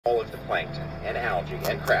the plankton and algae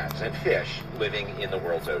and crabs and fish living in the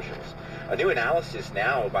world's oceans. A new analysis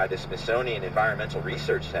now by the Smithsonian Environmental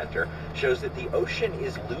Research Center shows that the ocean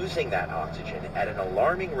is losing that oxygen at an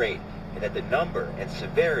alarming rate, and that the number and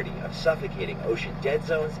severity of suffocating ocean dead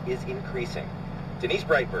zones is increasing. Denise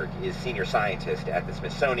Breitberg is senior scientist at the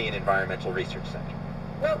Smithsonian Environmental Research Center.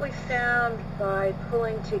 What we found by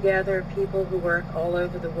pulling together people who work all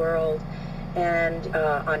over the world and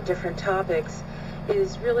on different topics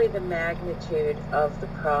is really the magnitude of the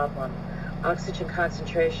problem. Oxygen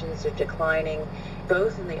concentrations are declining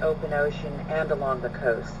both in the open ocean and along the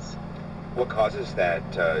coasts. What causes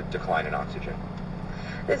that decline in oxygen?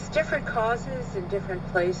 There's different causes in different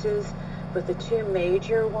places, but the two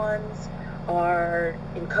major ones are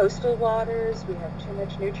in coastal waters. We have too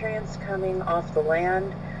much nutrients coming off the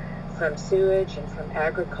land from sewage and from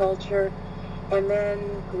agriculture. And then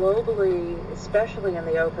globally, especially in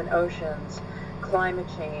the open oceans, climate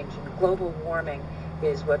change and global warming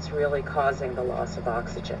is what's really causing the loss of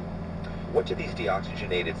oxygen. What do these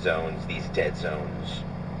deoxygenated zones, these dead zones,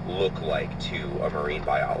 look like to a marine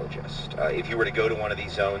biologist? If you were to go to one of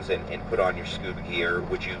these zones and put on your scuba gear,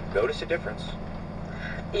 would you notice a difference?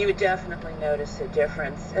 You would definitely notice a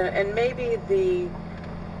difference. And maybe the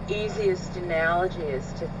easiest analogy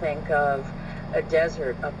is to think of a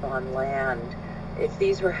desert up on land. If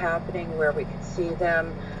these were happening where we could see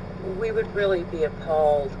them, we would really be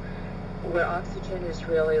appalled. Where oxygen is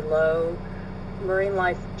really low, marine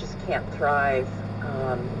life just can't thrive.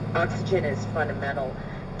 Oxygen is fundamental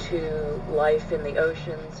to life in the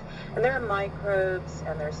oceans. And there are microbes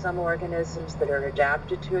and there are some organisms that are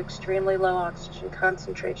adapted to extremely low oxygen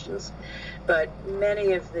concentrations. But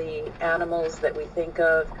many of the animals that we think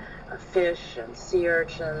of, fish and sea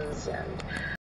urchins and